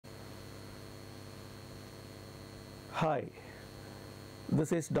Hi,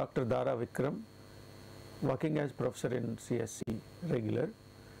 this is Dr. Dara Vikram, working as professor in CSC regular,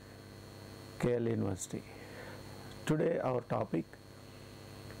 KL University. Today our topic,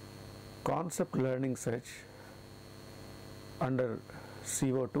 concept learning search under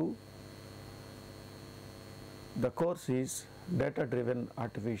CO2. The course is data driven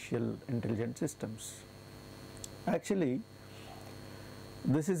artificial intelligence systems. Actually,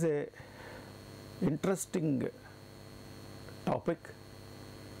 this is a interesting topic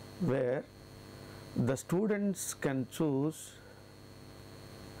where the students can choose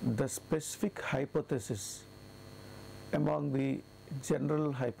the specific hypothesis among the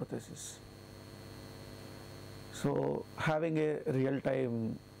general hypothesis. So having a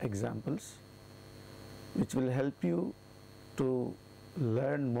real-time examples which will help you to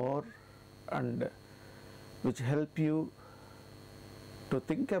learn more and which help you to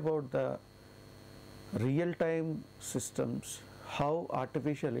think about the real-time systems, how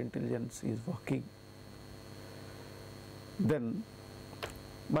artificial intelligence is working. Then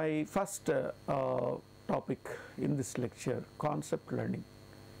my first topic in this lecture, concept learning.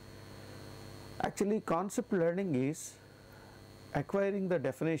 Actually, concept learning is acquiring the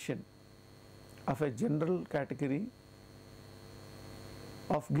definition of a general category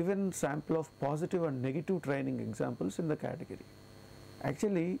of given sample of positive and negative training examples in the category.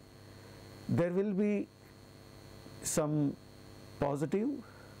 Actually, there will be some positive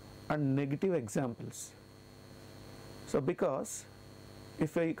and negative examples. So because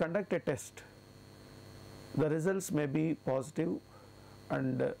if I conduct a test, the results may be positive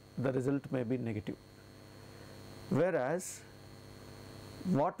and the result may be negative. Whereas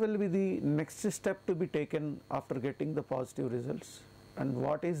what will be the next step to be taken after getting the positive results, and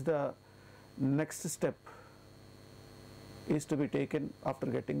what is the next step is to be taken after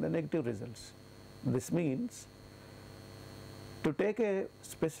getting the negative results. This means to take a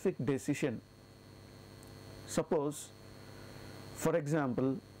specific decision. Suppose, for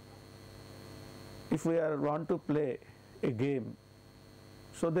example, if we want to play a game,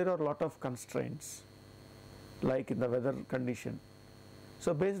 so there are a lot of constraints like in the weather condition.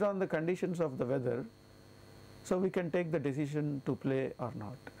 So based on the conditions of the weather, so we can take the decision to play or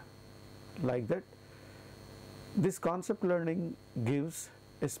not. Like that, this concept learning gives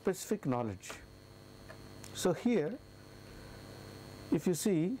a specific knowledge. So here, if you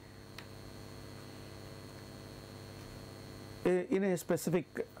see, in a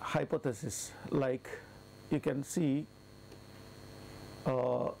specific hypothesis, like you can see,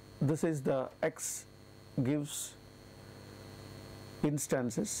 this is the X gives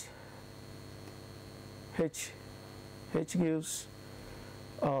instances, H gives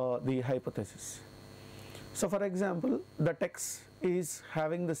the hypothesis. So for example, the text is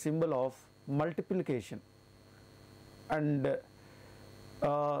having the symbol of multiplication, and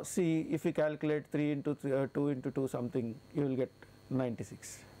see, if you calculate 3 into 2 into 2 something, you will get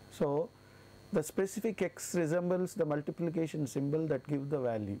 96. So the specific X resembles the multiplication symbol that gives the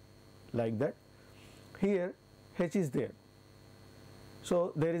value. Like that, here H is there.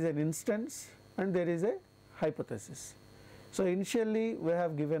 So there is an instance and there is a hypothesis. So initially we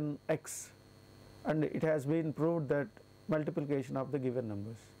have given X, and it has been proved that multiplication of the given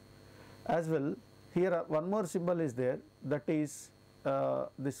numbers. As well, here one more symbol is there, that is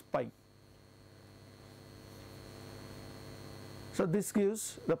this pi. So this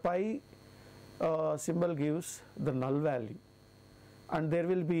gives the pi symbol gives the null value, and there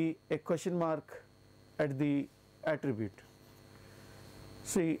will be a question mark at the attribute.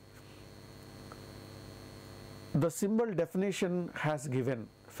 See, the symbol definition has given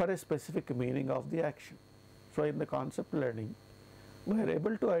for a specific meaning of the action. So in the concept learning, we are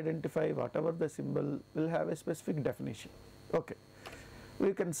able to identify whatever the symbol will have a specific definition. Okay,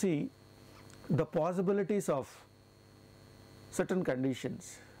 we can see the possibilities of certain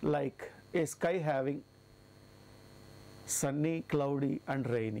conditions, like a sky having sunny, cloudy and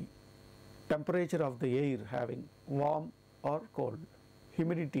rainy, temperature of the air having warm or cold,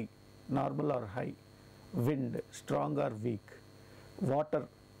 humidity normal or high, wind strong or weak, water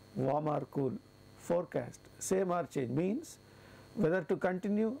warm or cool, forecast same or change, means whether to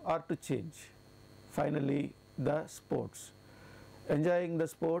continue or to change. Finally, the sports, enjoying the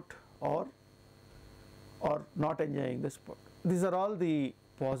sport or not enjoying the sport. These are all the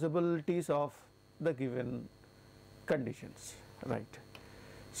possibilities of the given conditions, right?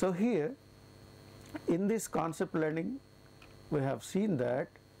 So here in this concept learning, we have seen that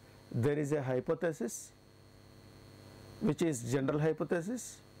there is a hypothesis which is general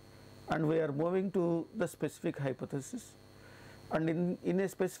hypothesis, and we are moving to the specific hypothesis, and in a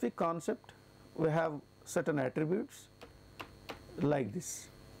specific concept we have certain attributes like this.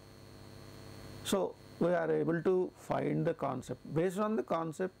 So we are able to find the concept. Based on the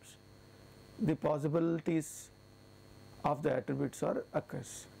concepts, the possibilities of the attributes are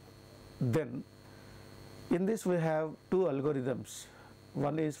occurs. Then in this we have two algorithms.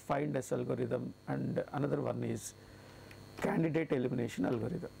 One is find S algorithm and another one is candidate elimination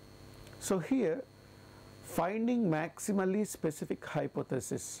algorithm. So here finding maximally specific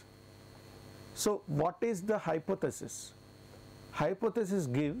hypothesis. So what is the hypothesis? Hypothesis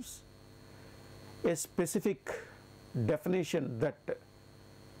gives a specific definition that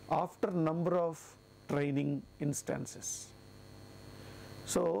after number of training instances.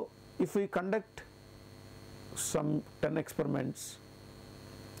 So if we conduct some 10 experiments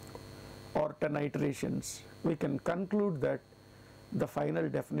or 10 iterations, we can conclude that the final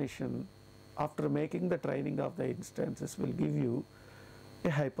definition after making the training of the instances will give you a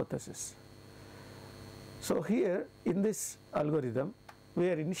hypothesis. So here in this algorithm we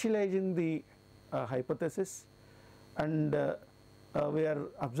are initializing the hypothesis and we are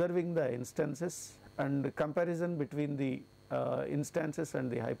observing the instances and comparison between the instances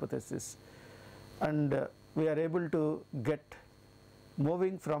and the hypothesis, and we are able to get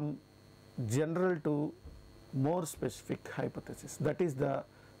moving from general to more specific hypothesis. That is the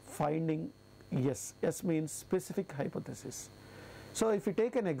finding S. S means specific hypothesis. So if you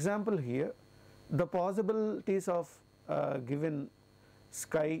take an example here, the possibilities of given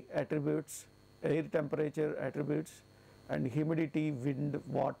sky attributes, air temperature attributes, and humidity, wind,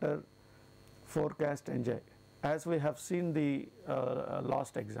 water, forecast, enjoy, as we have seen the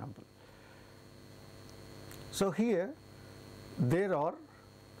last example. So here there are,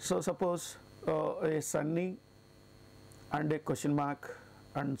 so suppose a sunny and a question mark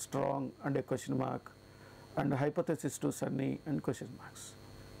and strong and a question mark and hypothesis to sunny and question marks.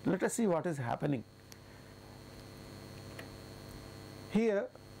 Let us see what is happening. Here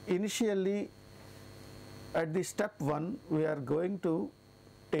initially at the step 1 we are going to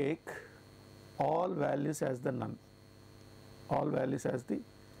take all values as the none, all values as the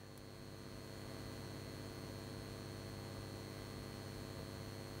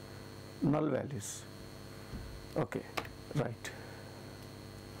null values. Okay, right.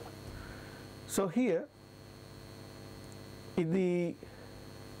 So here in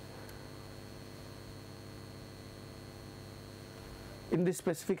this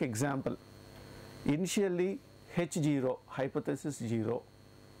specific example, initially H0, hypothesis 0,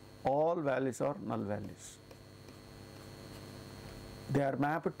 all values are null values. They are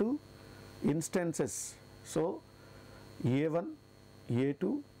mapped to instances. So A1,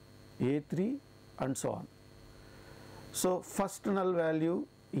 A2, A3 and so on. So first null value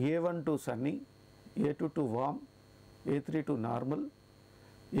A1 to sunny, A2 to warm, A3 to normal,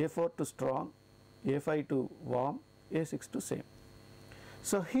 A4 to strong, A5 to warm, A6 to same.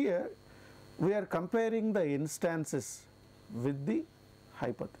 So here we are comparing the instances with the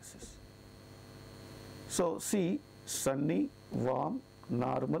hypothesis. So see, sunny, warm,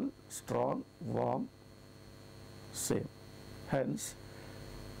 normal, strong, warm, same. Hence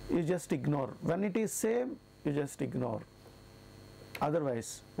you just ignore. When it is same, you just ignore.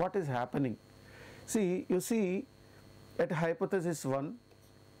 Otherwise, what is happening? See, you see at hypothesis 1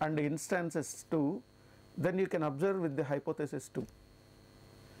 and instances 2, then you can observe with the hypothesis 2.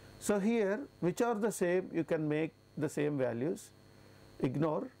 So here, which are the same, you can make the same values,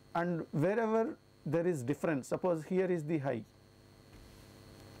 ignore, and wherever there is difference, suppose here is the high,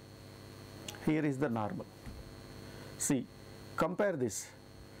 here is the normal. See, compare this.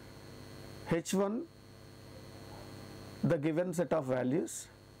 H1, the given set of values,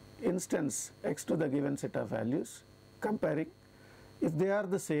 instance x to the given set of values, comparing. If they are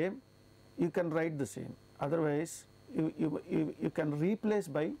the same, you can write the same. Otherwise, you can replace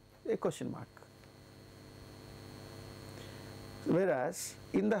by a question mark. Whereas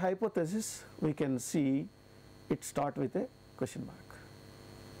in the hypothesis, we can see it start with a question mark.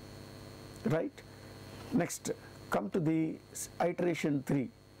 Right? Next, come to the iteration 3.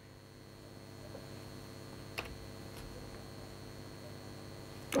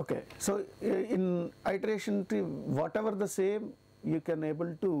 Okay, so in iteration 3, whatever the same, you can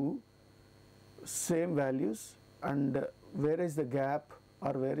able to same values, and where is the gap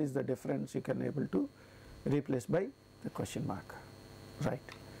or where is the difference, you can able to replace by the question mark. Right.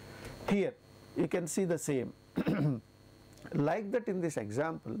 Here you can see the same. Like that in this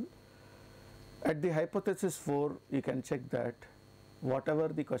example, at the hypothesis 4, you can check that whatever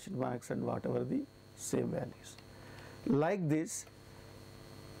the question marks and whatever the same values. Like this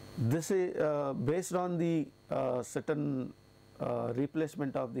is based on the certain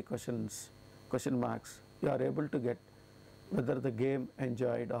replacement of the questions question marks, you are able to get whether the game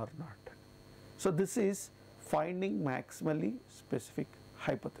enjoyed or not. So this is finding maximally specific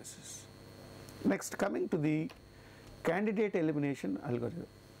hypothesis. Next, coming to the candidate elimination algorithm,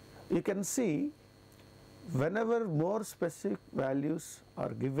 you can see whenever more specific values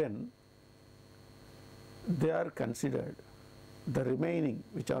are given, they are considered. The remaining,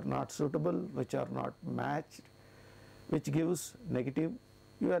 which are not suitable, which are not matched, which gives negative,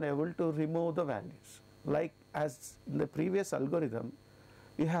 you are able to remove the values. Like as in the previous algorithm,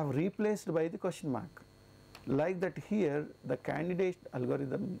 you have replaced by the question mark. Like that here, the candidate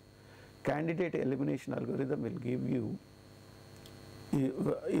elimination algorithm will give you,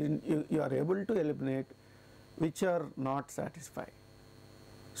 you are able to eliminate which are not satisfied.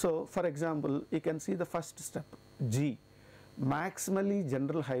 So for example, you can see the first step, G, maximally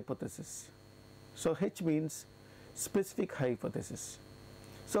general hypothesis. So H means specific hypothesis.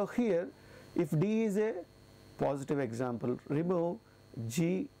 So here, if D is a positive example, remove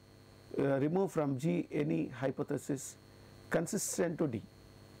from G any hypothesis consistent to D.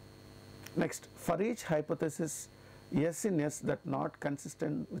 Next, for each hypothesis S in S that not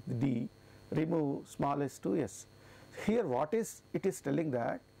consistent with D, remove small s to S. Here what is it is telling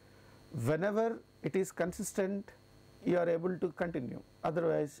that whenever it is consistent, you are able to continue,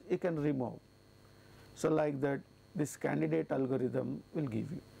 otherwise you can remove. So like that, this candidate algorithm will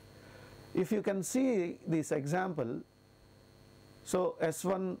give you. If you can see this example, so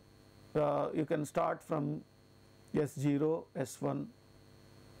S1 you can start from S0, S1,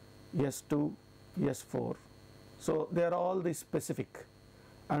 S2, S4. So they are all the specific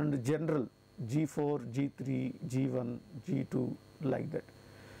and general, G4, G3, G1, G2, like that.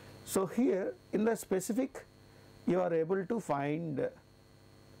 So here in the specific, you are able to find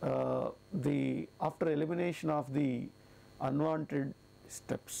after elimination of the unwanted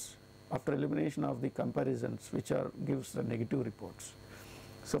steps, after elimination of the comparisons which gives the negative reports.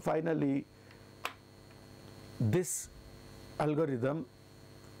 So finally, this algorithm,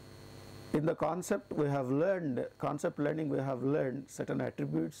 in the concept learning we have learned certain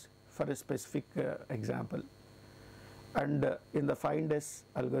attributes for a specific example, and in the find S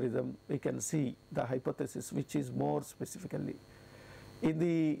algorithm we can see the hypothesis which is more specifically. In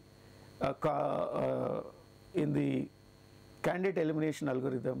the candidate elimination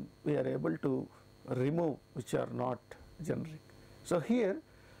algorithm, we are able to remove which are not generic. So here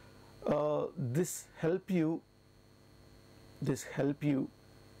this help you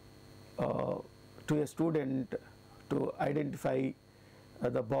to a student to identify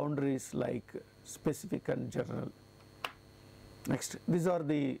the boundaries like specific and general. Next, these are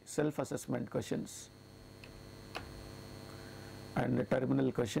the self-assessment questions and the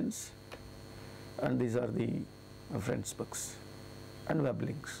terminal questions, and these are the reference books and web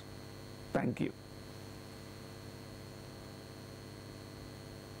links. Thank you.